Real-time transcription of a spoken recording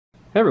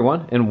Hey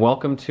everyone, and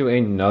welcome to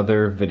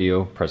another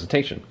video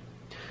presentation.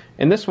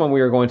 In this one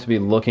we are going to be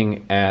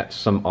looking at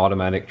some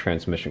automatic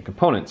transmission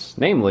components.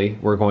 Namely,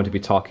 we're going to be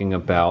talking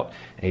about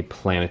a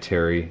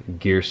planetary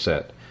gear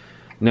set.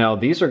 Now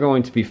these are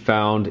going to be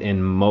found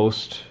in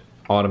most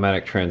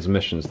automatic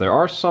transmissions. There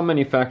are some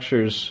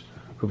manufacturers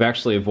who've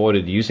actually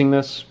avoided using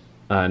this.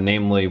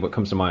 Namely, what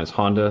comes to mind is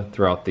Honda.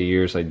 Throughout the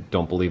years I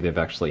don't believe they've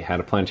actually had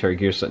a planetary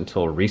gear set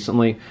until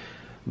recently.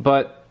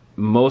 But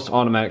most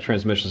automatic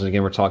transmissions, and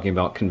again, we're talking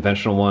about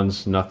conventional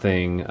ones,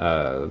 nothing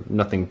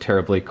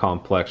terribly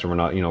complex, or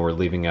we're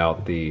leaving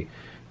out the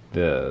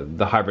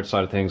hybrid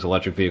side of things,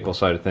 electric vehicle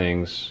side of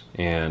things,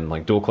 and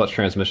like dual clutch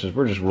transmissions.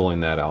 We're just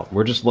ruling that out.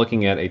 We're just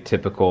looking at a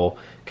typical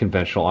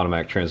conventional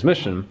automatic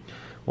transmission.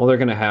 Well, they're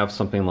going to have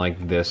something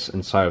like this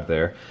inside of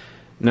there.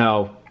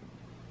 Now,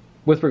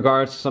 with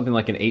regards to something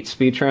like an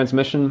 8-speed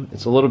transmission,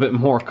 it's a little bit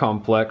more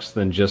complex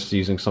than just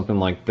using something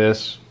like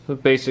this.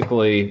 But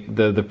basically,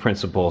 the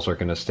principles are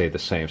going to stay the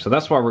same. So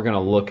that's why we're going to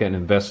look and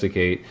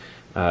investigate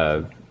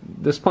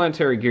this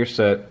planetary gear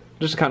set,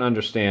 just to kind of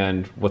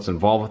understand what's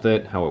involved with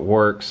it, how it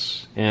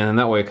works, and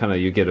that way kind of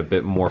you get a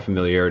bit more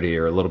familiarity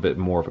or a little bit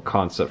more of a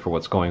concept for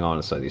what's going on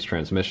inside these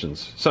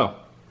transmissions. So,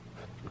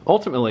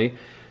 ultimately,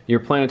 your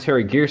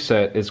planetary gear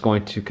set is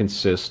going to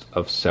consist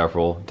of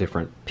several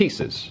different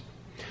pieces.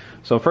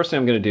 So first thing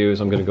I'm going to do is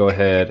I'm going to go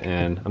ahead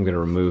and I'm going to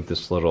remove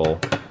this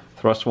little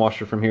thrust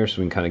washer from here so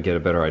we can kind of get a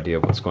better idea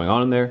of what's going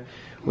on in there.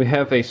 We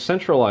have a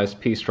centralized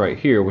piece right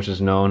here which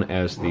is known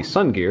as the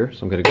sun gear.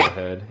 So I'm going to go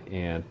ahead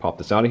and pop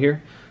this out of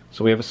here.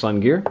 So we have a sun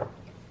gear.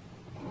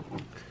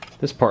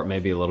 This part may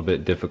be a little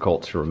bit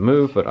difficult to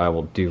remove, but I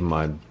will do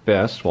my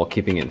best while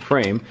keeping it in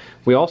frame.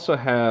 We also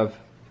have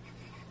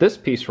this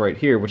piece right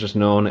here, which is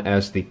known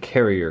as the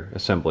carrier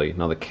assembly.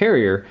 Now the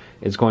carrier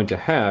is going to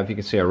have, you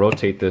can see I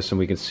rotate this and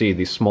we can see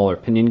these smaller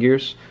pinion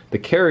gears. The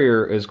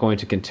carrier is going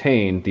to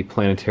contain the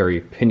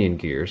planetary pinion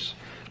gears.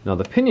 Now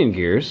the pinion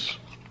gears,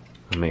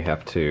 I may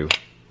have to,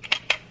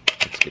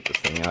 let's get this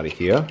thing out of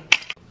here.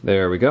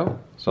 There we go.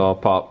 So I'll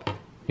pop,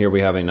 here we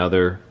have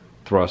another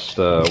thrust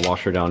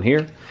washer down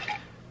here.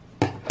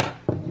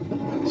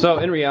 So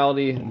in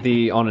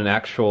reality, on an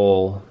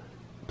actual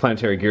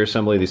planetary gear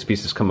assembly, these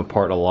pieces come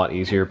apart a lot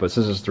easier, but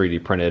since it's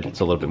 3D printed, it's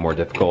a little bit more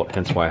difficult,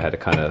 hence why I had to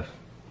kind of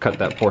cut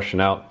that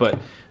portion out. But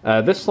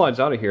this slides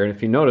out of here, and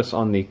if you notice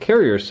on the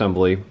carrier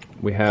assembly,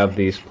 we have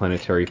these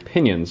planetary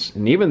pinions,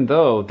 and even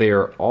though they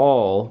are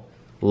all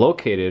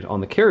located on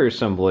the carrier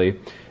assembly,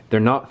 they're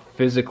not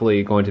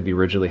physically going to be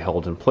rigidly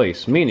held in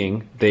place,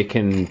 meaning they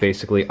can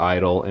basically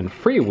idle and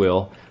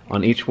freewheel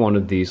on each one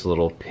of these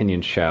little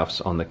pinion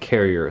shafts on the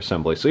carrier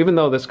assembly. So even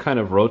though this kind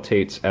of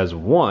rotates as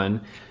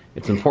one,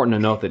 it's important to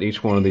note that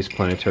each one of these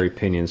planetary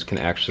pinions can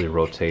actually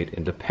rotate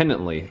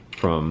independently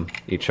from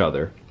each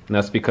other. And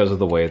that's because of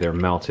the way they're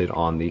mounted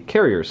on the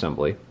carrier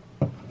assembly.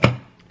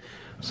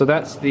 So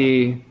that's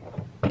the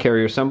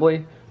carrier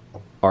assembly,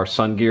 our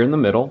sun gear in the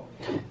middle,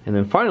 and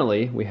then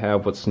finally we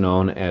have what's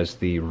known as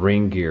the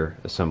ring gear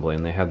assembly,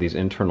 and they have these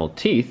internal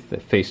teeth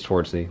that face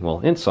towards the,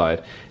 well,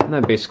 inside, and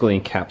that basically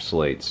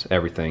encapsulates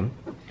everything.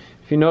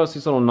 If you notice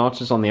these little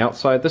notches on the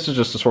outside, this is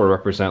just to sort of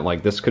represent,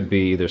 like, this could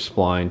be either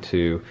spline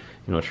to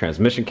a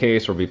transmission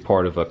case or be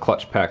part of a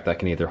clutch pack that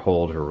can either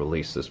hold or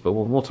release this, but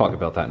we'll talk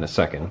about that in a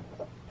second.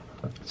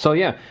 So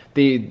yeah,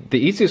 the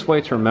easiest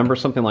way to remember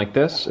something like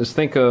this is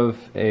think of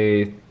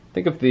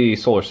the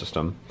solar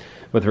system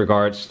with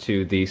regards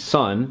to the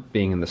sun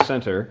being in the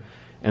center,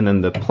 and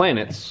then the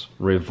planets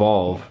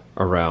revolve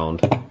around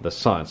the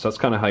sun. So that's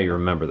kind of how you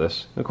remember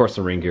this. Of course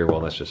the ring gear,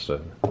 well, that's just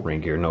a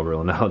ring gear, no real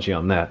analogy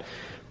on that.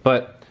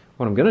 But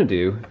what I'm going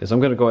to do is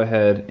I'm going to go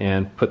ahead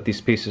and put these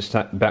pieces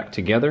back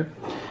together,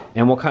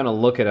 and we'll kind of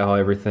look at how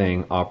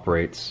everything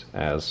operates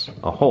as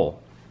a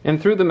whole.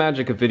 And through the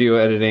magic of video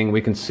editing,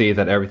 we can see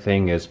that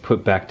everything is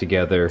put back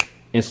together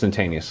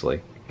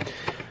instantaneously.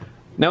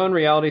 Now in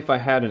reality, if I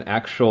had an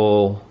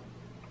actual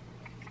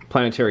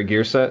planetary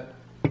gear set,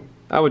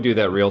 I would do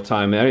that real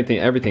time.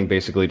 Everything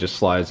basically just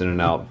slides in and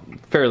out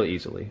fairly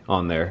easily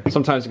on there.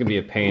 Sometimes it can be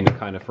a pain to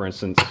kind of, for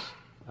instance,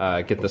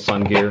 get the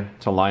sun gear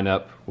to line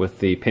up with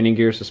the pinion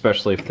gears,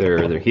 especially if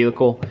they're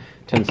helical.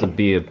 It tends to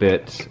be a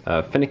bit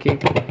finicky.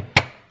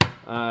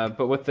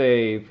 But with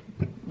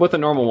a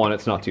normal one,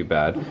 it's not too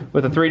bad.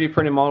 With a 3D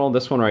printed model,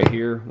 this one right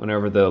here,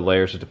 whenever the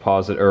layers are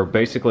deposited, or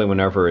basically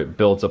whenever it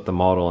builds up the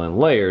model in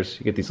layers,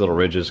 you get these little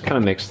ridges. Kind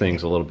of makes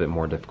things a little bit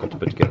more difficult to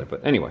put together.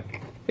 But anyway,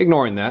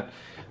 ignoring that,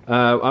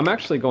 I'm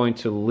actually going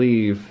to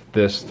leave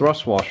this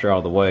thrust washer out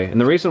of the way. And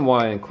the reason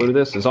why I included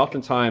this is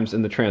oftentimes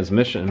in the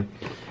transmission,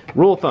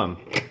 rule of thumb,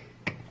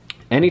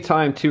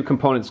 anytime two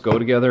components go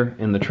together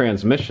in the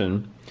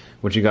transmission,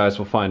 which you guys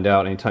will find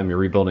out anytime you're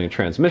rebuilding a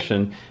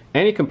transmission,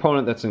 any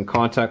component that's in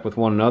contact with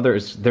one another,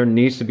 there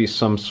needs to be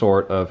some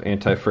sort of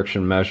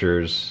anti-friction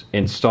measures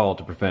installed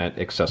to prevent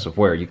excessive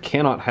wear. You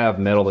cannot have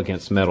metal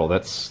against metal.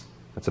 That's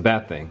a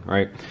bad thing,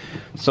 right?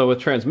 So with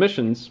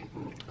transmissions,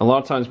 a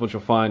lot of times what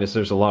you'll find is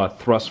there's a lot of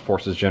thrust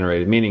forces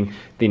generated, meaning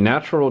the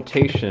natural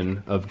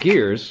rotation of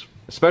gears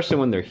especially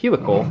when they're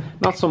helical,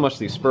 not so much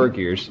these spur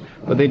gears,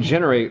 but they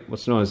generate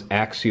what's known as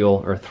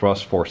axial or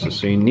thrust forces.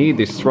 So you need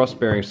these thrust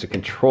bearings to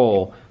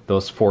control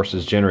those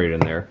forces generated in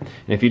there.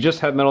 And if you just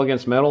have metal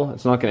against metal,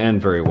 it's not going to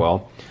end very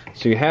well.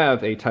 So you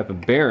have a type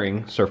of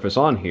bearing surface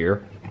on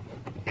here,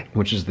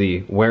 which is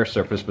the wear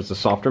surface, but it's a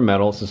softer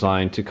metal. It's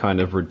designed to kind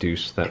of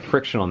reduce that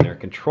friction on there,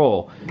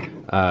 control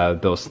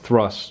those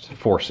thrust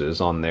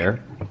forces on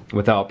there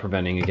without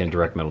preventing, again,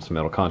 direct metal to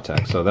metal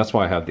contact. So that's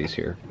why I have these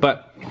here.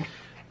 But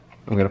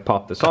I'm going to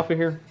pop this off of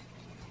here.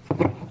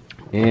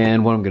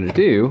 And what I'm going to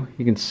do,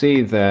 you can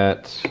see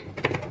that,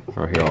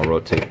 or here, I'll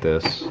rotate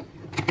this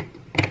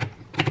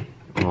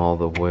all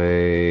the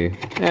way.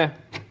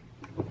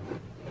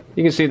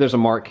 You can see there's a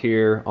mark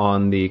here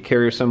on the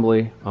carrier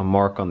assembly, a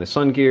mark on the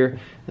sun gear,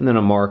 and then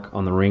a mark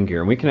on the ring gear.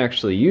 And we can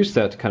actually use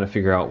that to kind of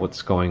figure out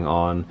what's going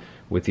on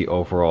with the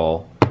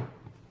overall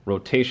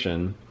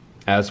rotation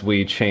as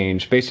we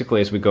change,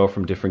 basically as we go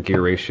from different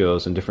gear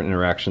ratios and different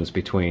interactions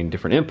between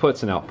different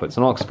inputs and outputs.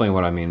 And I'll explain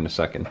what I mean in a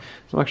second.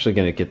 So I'm actually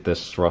going to get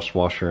this thrust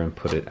washer and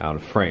put it out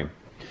of frame.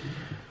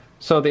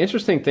 So the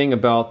interesting thing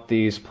about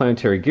these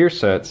planetary gear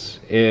sets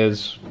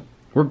is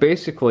we're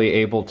basically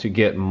able to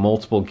get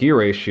multiple gear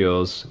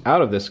ratios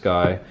out of this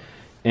guy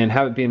and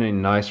have it be in a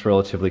nice,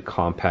 relatively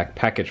compact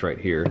package right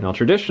here. Now,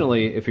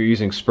 traditionally, if you're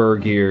using spur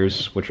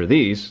gears, which are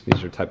these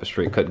are type of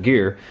straight cut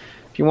gear,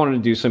 if you wanted to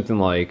do something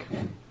like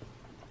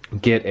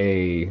get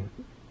a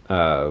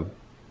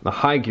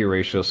high gear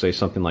ratio, say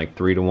something like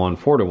 3-to-1,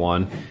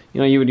 4-to-1,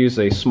 you would use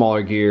a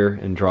smaller gear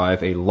and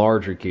drive a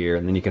larger gear,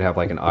 and then you could have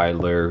like an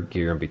idler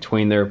gear in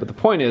between there. But the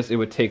point is, it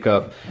would take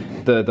up,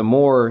 the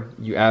more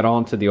you add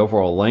on to the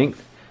overall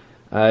length,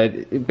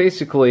 it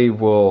basically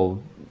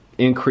will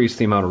increase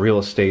the amount of real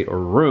estate or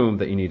room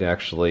that you need to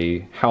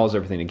actually house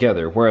everything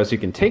together. Whereas you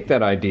can take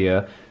that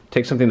idea,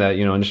 take something that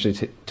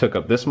initially took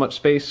up this much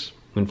space,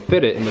 and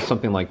fit it into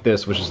something like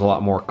this, which is a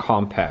lot more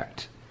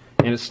compact.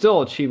 And it's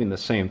still achieving the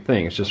same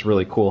thing. It's just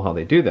really cool how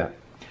they do that.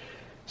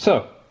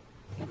 So,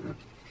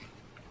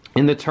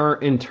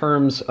 in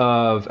terms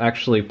of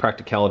actually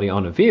practicality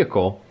on a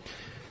vehicle,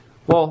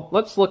 well,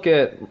 let's look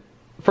at,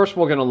 first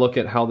we're going to look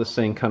at how this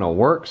thing kind of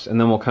works, and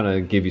then we'll kind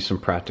of give you some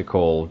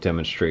practical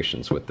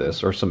demonstrations with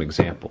this, or some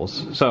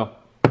examples. So,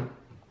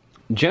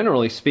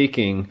 generally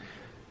speaking,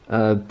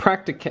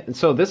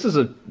 so this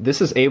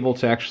is able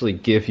to actually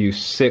give you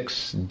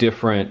 6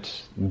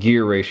 different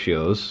gear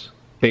ratios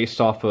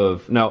based off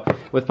of, now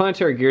with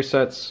planetary gear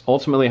sets,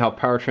 ultimately how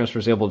power transfer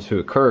is able to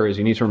occur is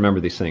you need to remember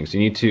these things. You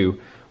need to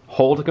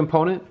hold a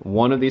component,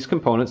 one of these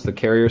components, the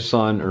carrier,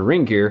 sun, or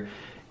ring gear,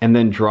 and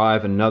then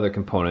drive another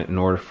component in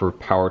order for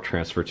power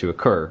transfer to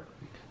occur.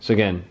 So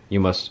again, you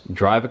must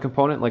drive a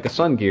component like a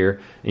sun gear,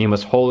 and you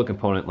must hold a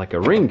component like a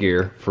ring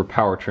gear for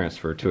power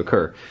transfer to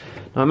occur.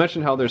 Now I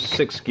mentioned how there's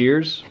 6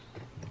 gears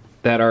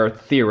that are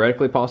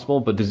theoretically possible,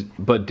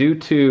 but due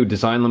to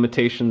design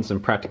limitations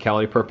and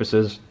practicality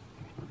purposes,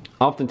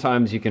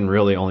 oftentimes you can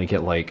really only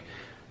get like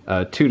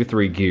 2 to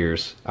 3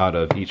 gears out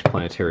of each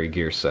planetary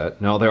gear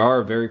set. Now there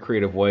are very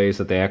creative ways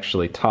that they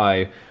actually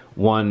tie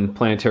one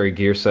planetary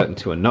gear set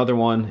into another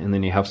one, and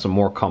then you have some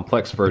more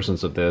complex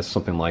versions of this,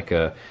 something like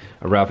a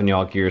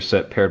Ravignol gear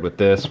set paired with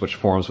this, which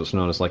forms what's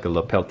known as like a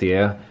Le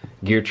Peltier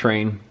gear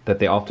train that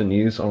they often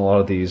use on a lot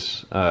of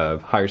these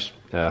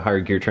higher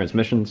gear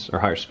transmissions or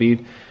higher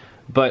speed.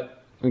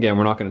 But again,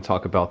 we're not going to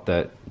talk about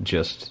that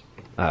just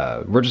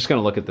we're just going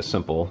to look at the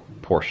simple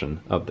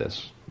portion of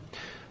this.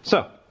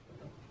 So,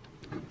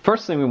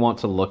 first thing we want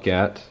to look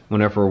at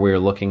whenever we're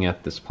looking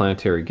at this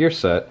planetary gear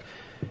set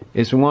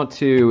is we want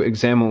to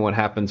examine what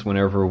happens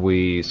whenever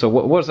so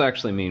what does it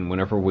actually mean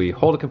whenever we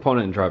hold a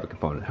component and drive a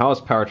component? How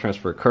does power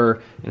transfer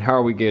occur, and how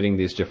are we getting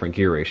these different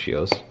gear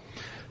ratios?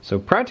 So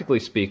practically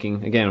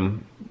speaking,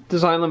 again,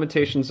 design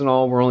limitations and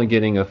all, we're only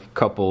getting a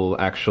couple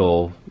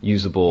actual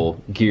usable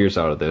gears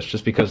out of this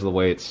just because of the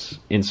way it's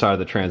inside of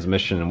the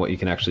transmission and what you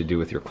can actually do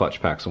with your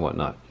clutch packs and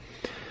whatnot.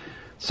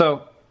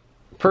 So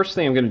first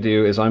thing I'm going to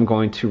do is I'm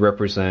going to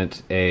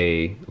represent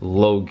a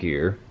low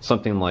gear,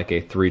 something like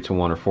a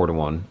 3-to-1 or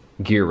 4-to-1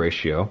 gear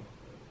ratio.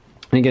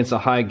 And again, it's a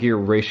high gear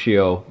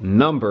ratio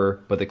number,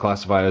 but they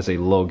classify it as a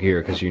low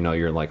gear because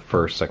you're in like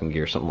first, second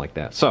gear, something like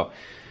that. So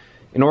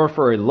in order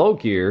for a low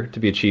gear to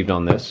be achieved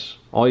on this,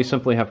 all you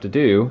simply have to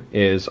do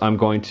is I'm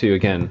going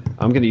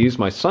to use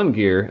my sun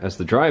gear as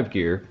the drive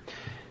gear.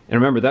 And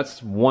remember,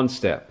 that's one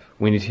step.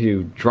 We need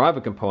to drive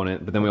a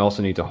component, but then we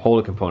also need to hold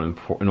a component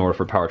in order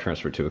for power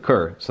transfer to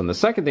occur. So the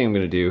second thing I'm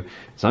going to do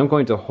is I'm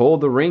going to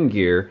hold the ring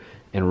gear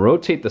and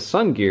rotate the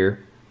sun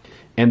gear.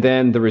 And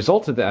then the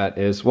result of that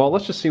is, well,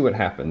 let's just see what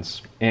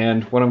happens.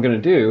 And what I'm going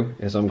to do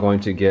is I'm going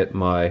to get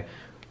my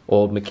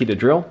old Makita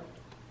drill,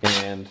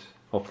 and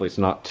hopefully it's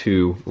not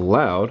too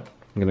loud.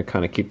 I'm going to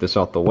kind of keep this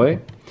out the way.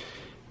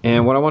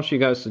 And what I want you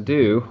guys to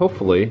do,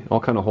 hopefully, I'll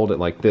kind of hold it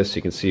like this so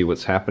you can see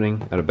what's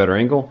happening at a better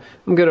angle.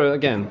 I'm going to,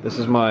 again, this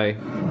is my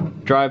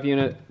drive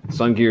unit.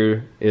 Sun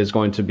gear is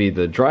going to be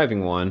the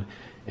driving one.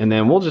 And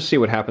then we'll just see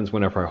what happens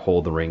whenever I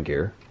hold the ring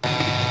gear.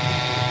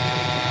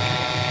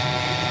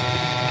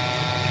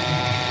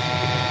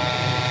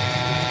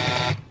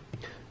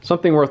 So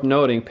something worth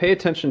noting, pay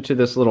attention to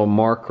this little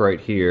mark right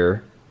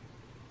here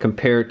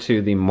compared to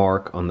the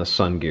mark on the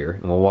sun gear,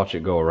 and we'll watch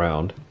it go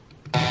around.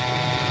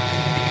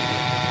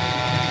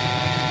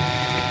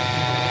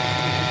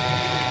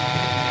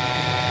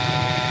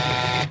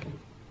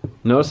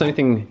 Notice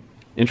anything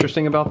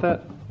interesting about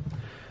that?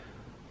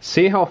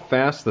 See how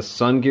fast the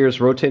sun gear is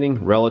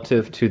rotating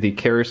relative to the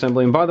carrier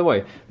assembly? And by the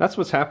way, that's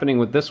what's happening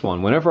with this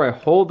one. Whenever I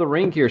hold the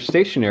ring gear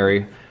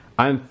stationary,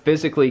 I'm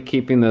physically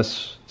keeping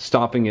this,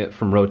 stopping it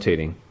from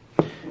rotating.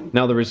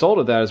 Now the result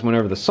of that is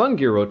whenever the sun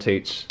gear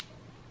rotates,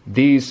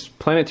 these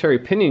planetary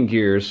pinion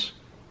gears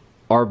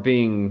are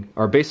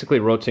basically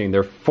rotating.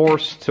 They're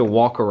forced to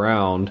walk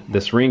around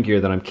this ring gear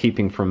that I'm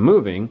keeping from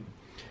moving.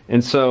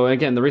 And so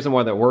again, the reason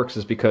why that works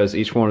is because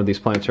each one of these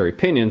planetary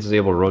pinions is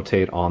able to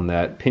rotate on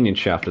that pinion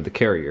shaft of the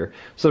carrier.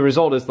 So the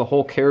result is the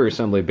whole carrier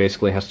assembly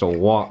basically has to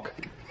walk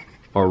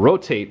or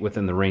rotate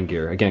within the ring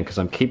gear. Again, because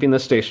I'm keeping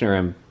this stationary,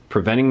 I'm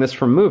preventing this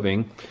from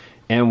moving.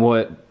 And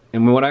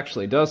what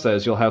actually does that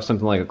is you'll have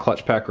something like a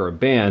clutch pack or a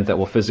band that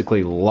will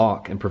physically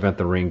lock and prevent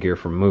the ring gear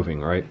from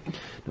moving, right?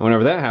 And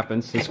whenever that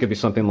happens, this could be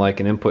something like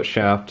an input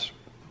shaft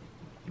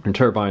and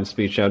turbine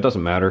speed shaft,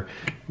 doesn't matter.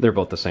 They're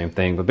both the same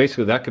thing. But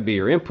basically that could be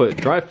your input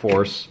drive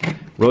force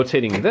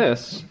rotating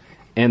this,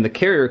 and the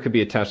carrier could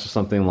be attached to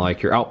something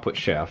like your output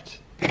shaft.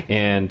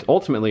 And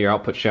ultimately your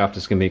output shaft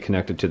is going to be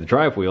connected to the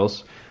drive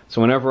wheels.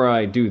 So whenever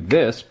I do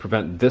this,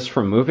 prevent this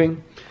from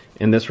moving,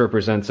 and this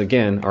represents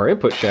again our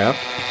input shaft.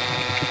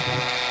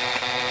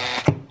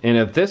 And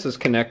if this is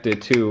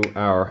connected to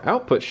our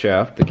output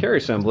shaft, the carrier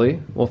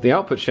assembly, well, if the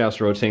output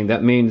shaft's rotating,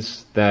 that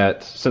means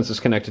that since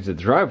it's connected to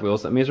the drive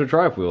wheels, that means our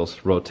drive wheels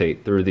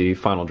rotate through the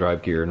final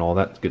drive gear and all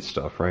that good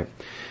stuff, right?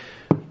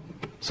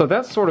 So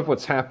that's sort of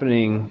what's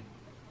happening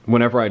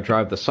whenever I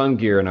drive the sun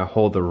gear and I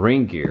hold the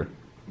ring gear.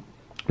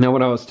 Now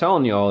what I was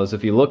telling y'all is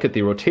if you look at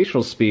the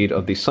rotational speed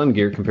of the sun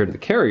gear compared to the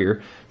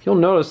carrier, you'll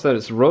notice that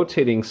it's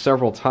rotating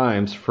several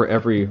times for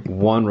every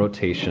one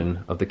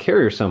rotation of the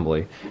carrier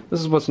assembly.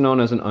 This is what's known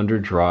as an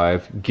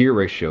underdrive gear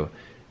ratio.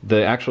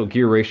 The actual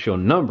gear ratio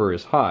number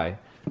is high,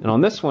 and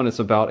on this one it's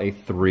about a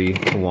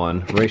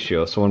 3-to-1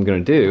 ratio. So what I'm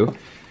going to do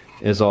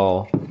is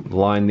I'll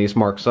line these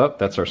marks up.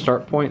 That's our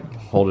start point.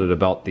 Hold it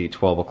about the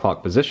 12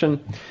 o'clock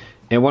position.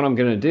 And what I'm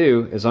going to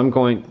do is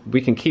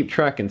we can keep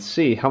track and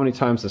see how many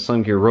times the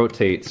sun gear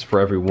rotates for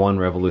every one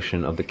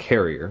revolution of the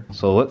carrier.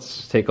 So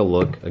let's take a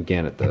look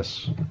again at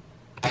this.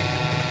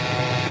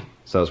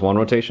 So that's one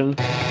rotation,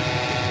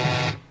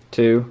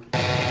 two,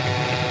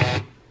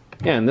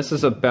 and this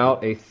is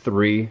about a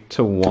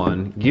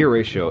 3-to-1 gear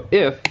ratio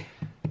if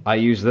I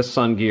use this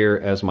sun gear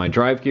as my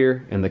drive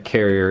gear and the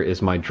carrier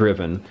is my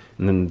driven.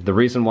 And then the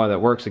reason why that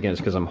works again is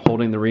because I'm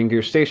holding the ring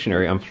gear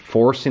stationary. I'm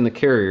forcing the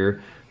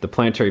carrier, the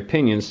planetary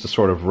pinions, to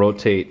sort of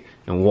rotate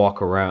and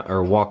walk around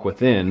or walk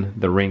within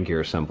the ring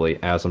gear assembly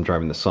as I'm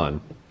driving the sun.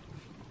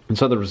 And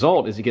so the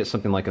result is you get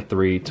something like a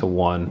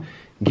 3-to-1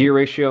 gear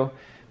ratio,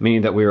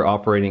 meaning that we are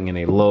operating in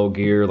a low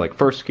gear like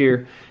first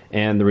gear,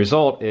 and the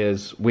result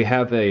is we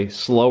have a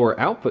slower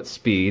output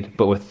speed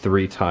but with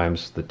 3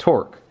 times the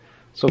torque.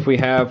 So if we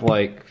have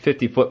like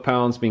 50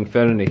 foot-pounds being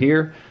fed into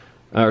here,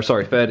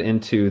 fed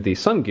into the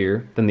sun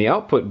gear, then the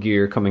output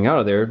gear coming out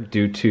of there,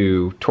 due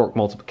to torque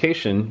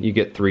multiplication, you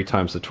get 3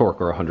 times the torque,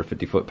 or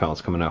 150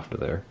 foot-pounds coming off of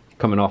there,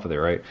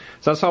 right?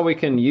 So that's how we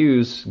can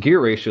use gear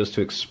ratios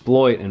to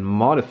exploit and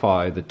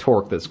modify the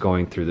torque that's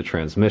going through the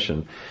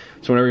transmission.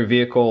 So whenever your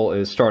vehicle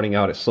is starting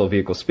out at slow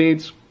vehicle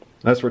speeds,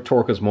 that's where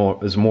torque is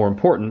more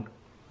important,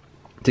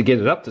 to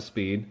get it up to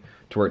speed,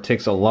 to where it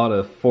takes a lot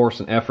of force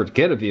and effort to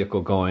get a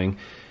vehicle going.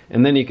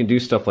 And then you can do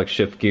stuff like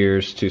shift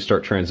gears to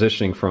start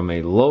transitioning from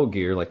a low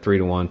gear, like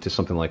 3-to-1, to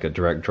something like a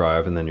direct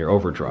drive, and then your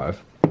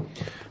overdrive.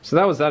 So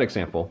that was that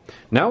example.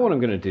 Now what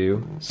I'm going to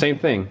do, same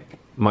thing.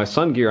 My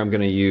sun gear I'm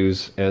going to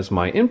use as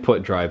my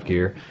input drive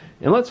gear,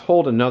 and let's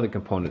hold another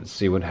component to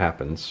see what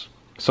happens.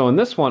 So in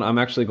this one, I'm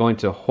actually going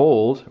to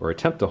hold, or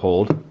attempt to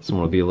hold, this one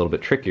will be a little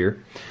bit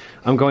trickier.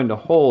 I'm going to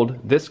hold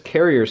this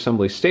carrier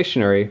assembly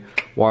stationary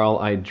while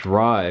I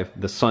drive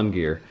the sun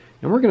gear.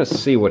 And we're going to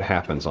see what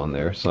happens on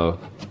there.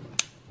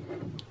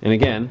 And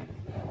again,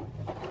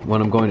 what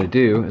I'm going to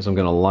do is I'm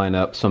going to line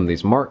up some of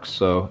these marks.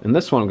 So in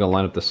this one, I'm going to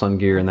line up the sun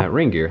gear and that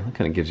ring gear. That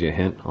kind of gives you a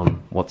hint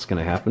on what's going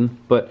to happen.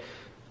 But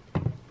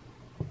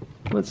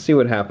let's see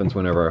what happens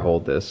whenever I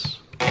hold this.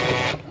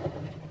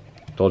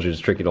 Told you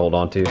it's tricky to hold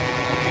on to.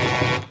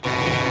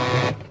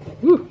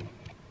 Woo!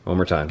 One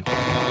more time.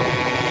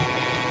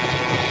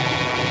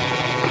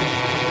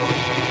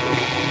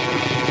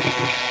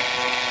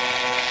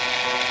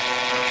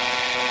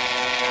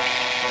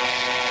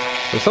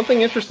 So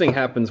something interesting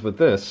happens with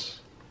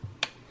this.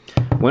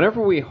 Whenever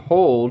we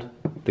hold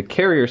the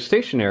carrier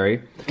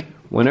stationary,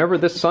 whenever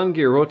this sun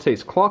gear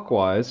rotates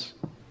clockwise,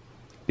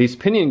 these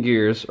pinion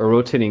gears are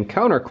rotating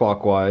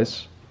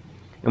counterclockwise,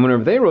 and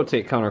whenever they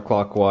rotate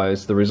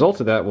counterclockwise, the result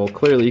of that, well,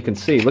 clearly you can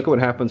see, look at what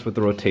happens with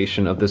the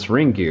rotation of this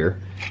ring gear.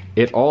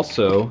 It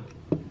also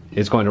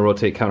is going to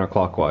rotate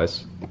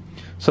counterclockwise.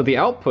 So the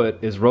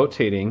output is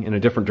rotating in a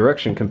different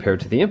direction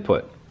compared to the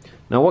input.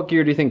 Now what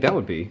gear do you think that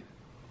would be?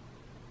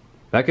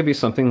 That could be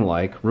something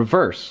like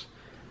reverse.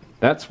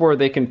 That's where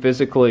they can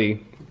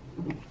physically,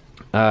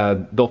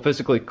 they'll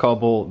physically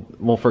couple.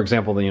 Well, for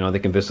example,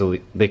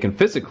 they can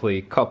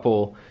physically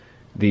couple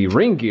the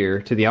ring gear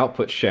to the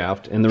output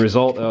shaft, and the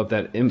result of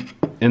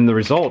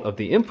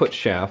the input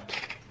shaft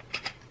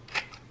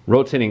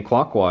rotating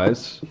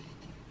clockwise.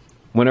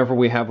 Whenever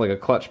we have like a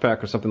clutch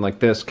pack or something like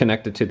this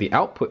connected to the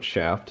output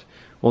shaft,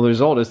 well, the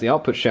result is the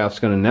output shaft is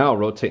going to now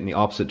rotate in the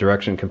opposite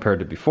direction compared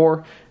to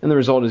before, and the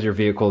result is your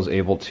vehicle is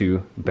able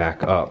to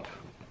back up.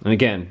 And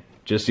again,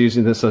 just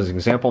using this as an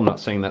example, I'm not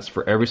saying that's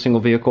for every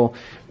single vehicle,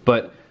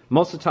 but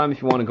most of the time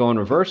if you want to go in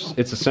reverse,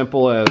 it's as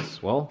simple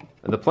as, well,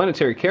 the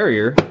Planetary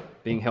carrier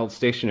being held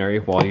stationary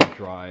while you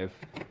drive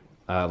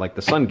like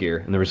the sun gear,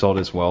 and the result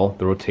is, well,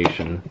 the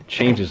rotation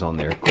changes on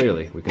there.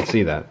 Clearly, we can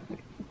see that.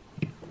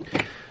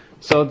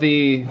 So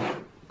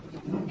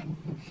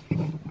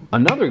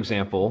another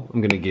example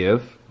I'm going to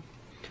give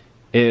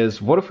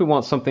is, what if we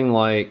want something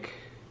like,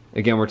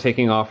 again, we're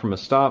taking off from a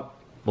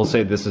stop. We'll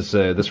say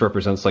this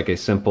represents like a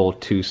simple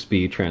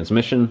 2-speed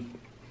transmission.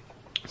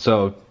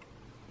 So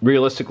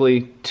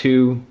realistically,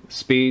 2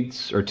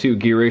 speeds or 2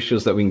 gear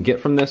ratios that we can get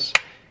from this,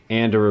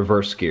 and a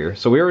reverse gear.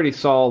 So we already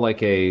saw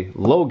like a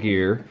low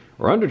gear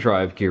or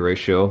underdrive gear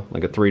ratio,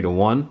 like a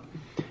 3-to-1,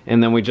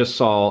 and then we just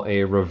saw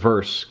a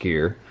reverse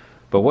gear.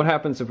 But what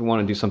happens if we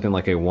want to do something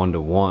like a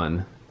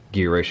 1-to-1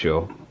 gear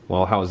ratio?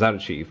 Well, how is that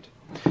achieved?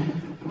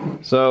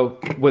 So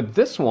with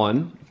this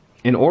one,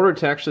 in order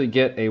to actually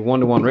get a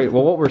 1-to-1 rate,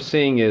 well, what we're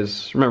seeing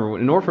is, remember,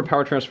 in order for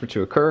power transfer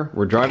to occur,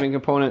 we're driving a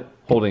component,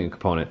 holding a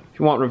component. If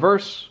you want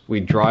reverse,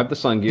 we drive the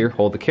sun gear,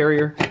 hold the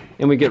carrier,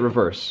 and we get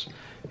reverse.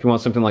 If you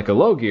want something like a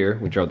low gear,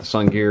 we drive the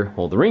sun gear,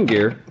 hold the ring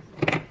gear,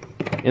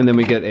 and then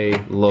we get a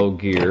low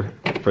gear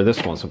for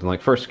this one, something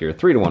like first gear,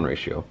 3-to-1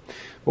 ratio.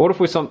 But what if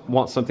we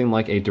want something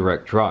like a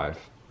direct drive?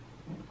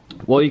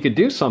 Well, you could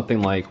do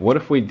something like, what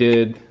if we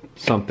did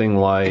something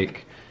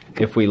like,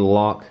 if we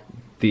lock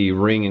the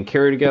ring and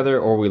carrier together,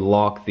 or we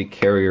lock the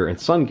carrier and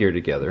sun gear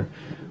together?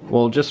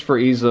 Well, just for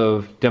ease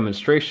of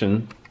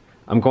demonstration,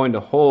 I'm going to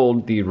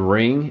hold the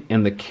ring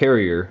and the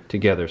carrier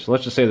together. So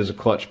let's just say there's a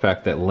clutch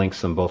pack that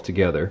links them both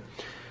together.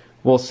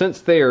 Well,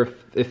 since they are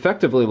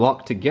effectively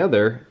locked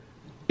together,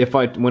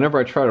 whenever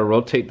I try to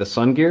rotate the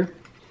sun gear,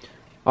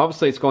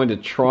 obviously it's going to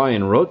try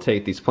and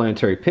rotate these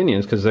planetary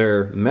pinions because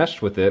they're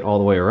meshed with it all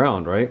the way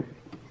around, right?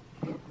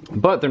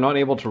 But they're not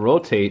able to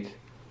rotate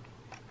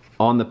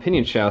on the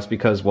pinion shafts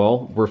because,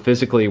 well,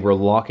 we're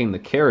locking the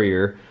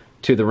carrier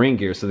to the ring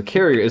gear. So the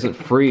carrier isn't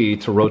free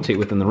to rotate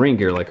within the ring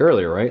gear like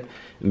earlier, right?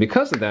 And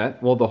because of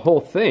that, well, the whole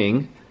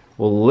thing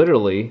will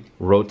literally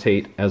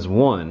rotate as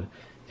one.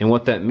 And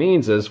what that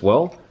means is,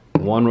 well,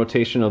 one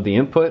rotation of the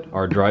input,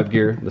 our drive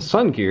gear, the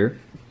sun gear,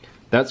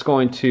 that's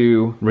going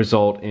to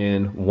result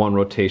in one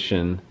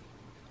rotation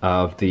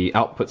of the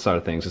output side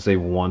of things. It's a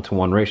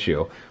 1-to-1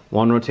 ratio.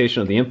 One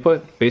rotation of the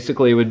input,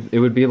 basically it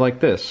would be like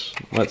this.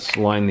 Let's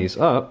line these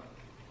up.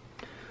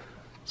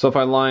 So if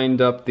I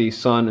lined up the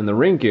sun and the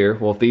ring gear,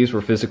 well, if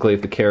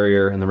the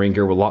carrier and the ring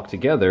gear were locked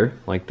together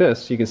like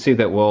this, you can see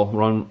that we'll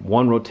run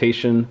one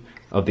rotation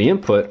of the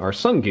input, our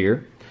sun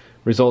gear,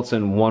 results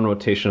in one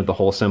rotation of the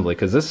whole assembly,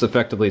 because this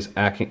effectively is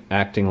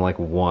acting like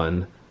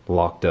one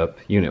locked up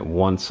unit,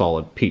 one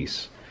solid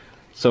piece.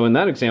 So in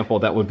that example,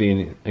 that would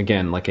be,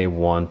 again, like a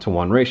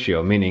 1-to-1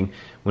 ratio, meaning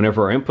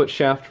whenever our input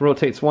shaft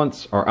rotates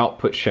once, our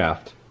output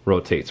shaft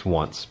rotates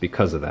once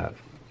because of that.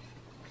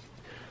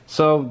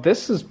 So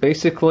this was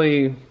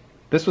basically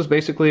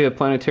a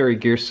Planetary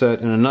gear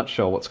set in a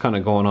nutshell, what's kind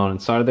of going on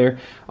inside of there.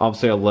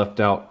 Obviously I left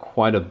out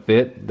quite a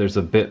bit. There's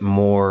a bit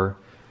more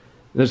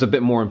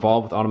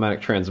involved with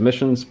automatic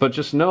transmissions, but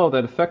just know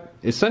that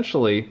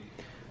essentially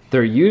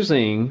they're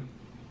using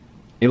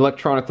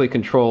electronically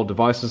controlled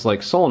devices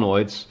like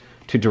solenoids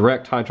to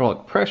direct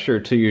hydraulic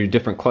pressure to your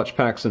different clutch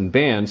packs and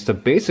bands to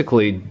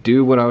basically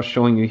do what I was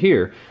showing you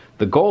here.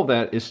 The goal of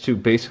that is to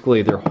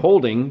basically, they're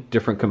holding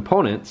different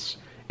components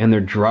and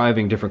they're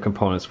driving different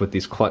components with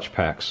these clutch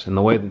packs. And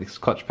the way that these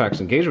clutch packs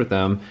engage with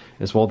them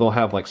is, well, they'll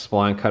have like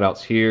spline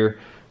cutouts here.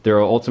 There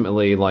are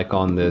ultimately, like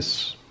on the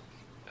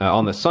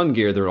sun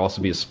gear, there would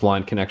also be a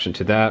spline connection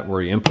to that,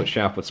 where your input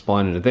shaft would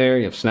spline into there.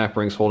 You have snap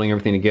rings holding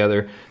everything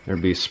together. There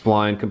would be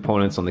spline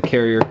components on the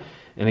carrier.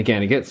 And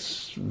again, it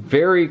gets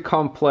very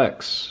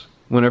complex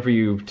whenever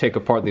you take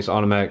apart these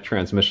automatic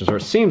transmissions, or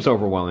it seems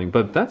overwhelming,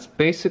 but that's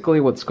basically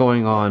what's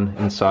going on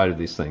inside of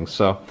these things.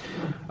 So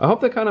I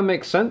hope that kind of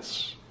makes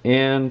sense,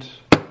 and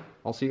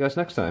I'll see you guys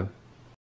next time.